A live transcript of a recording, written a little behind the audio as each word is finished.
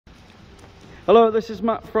Hello, this is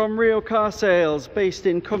Matt from Rio Car Sales, based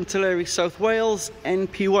in Cwmtillery, South Wales,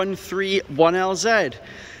 NP131LZ.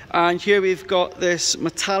 And here we've got this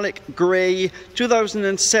metallic grey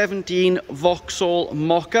 2017 Vauxhall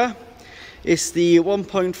Mokka. It's the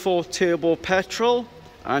 1.4 turbo petrol,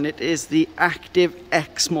 and it is the Active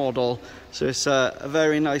X model. So it's a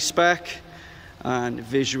very nice spec, and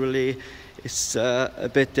visually it's a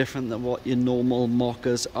bit different than what your normal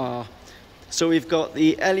Mokkas are. So we've got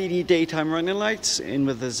the LED daytime running lights in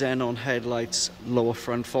with the xenon headlights, lower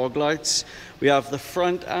front fog lights. We have the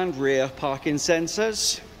front and rear parking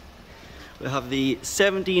sensors. We have the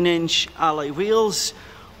 17-inch alloy wheels,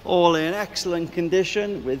 all in excellent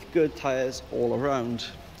condition with good tyres all around.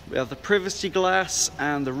 We have the privacy glass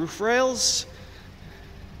and the roof rails.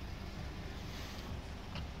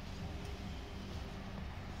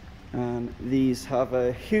 And these have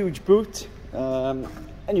a huge boot.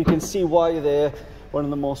 And you can see why they're one of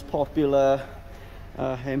the most popular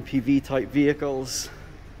MPV type vehicles.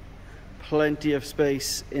 Plenty of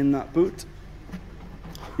space in that boot.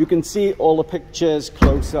 You can see all the pictures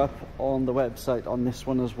close up on the website on this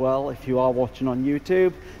one as well. If you are watching on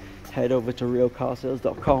YouTube, head over to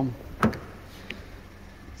realcarsales.com.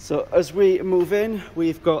 So as we move in,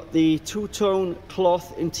 we've got the two-tone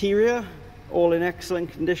cloth interior, all in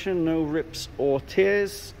excellent condition, no rips or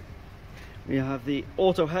tears. We have the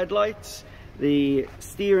auto headlights, the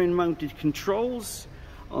steering mounted controls.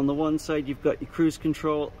 On the one side you've got your cruise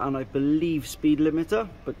control and I believe speed limiter,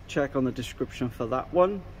 but check on the description for that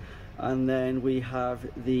one. And then we have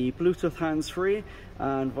the Bluetooth hands-free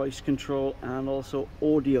and voice control, and also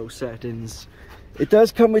audio settings. It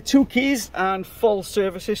does come with 2 keys and full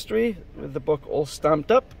service history with the book all stamped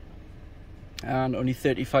up, and only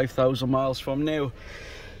 35,000 miles from new.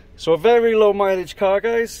 So a very low mileage car,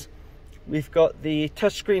 guys. We've got the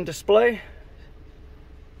touchscreen display.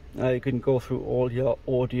 Now you can go through all your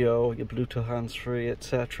audio, your Bluetooth hands-free,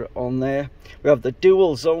 etc. on there. We have the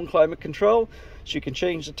dual zone climate control, so you can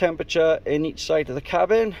change the temperature in each side of the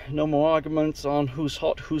cabin. No more arguments on who's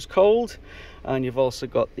hot, who's cold. And you've also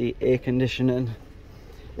got the air conditioning.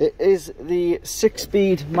 It is the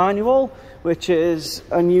 6-speed manual, which is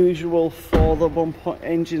unusual for the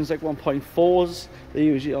engines like 1.4s. They're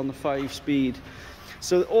usually on the 5-speed.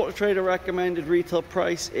 So the Auto Trader recommended retail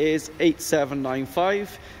price is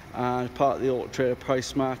 $8,795, and part of the Auto Trader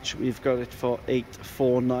price match, we've got it for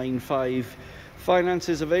 $8,495. Finance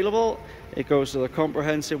is available. It goes with a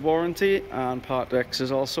comprehensive warranty, and Part X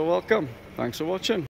is also welcome. Thanks for watching.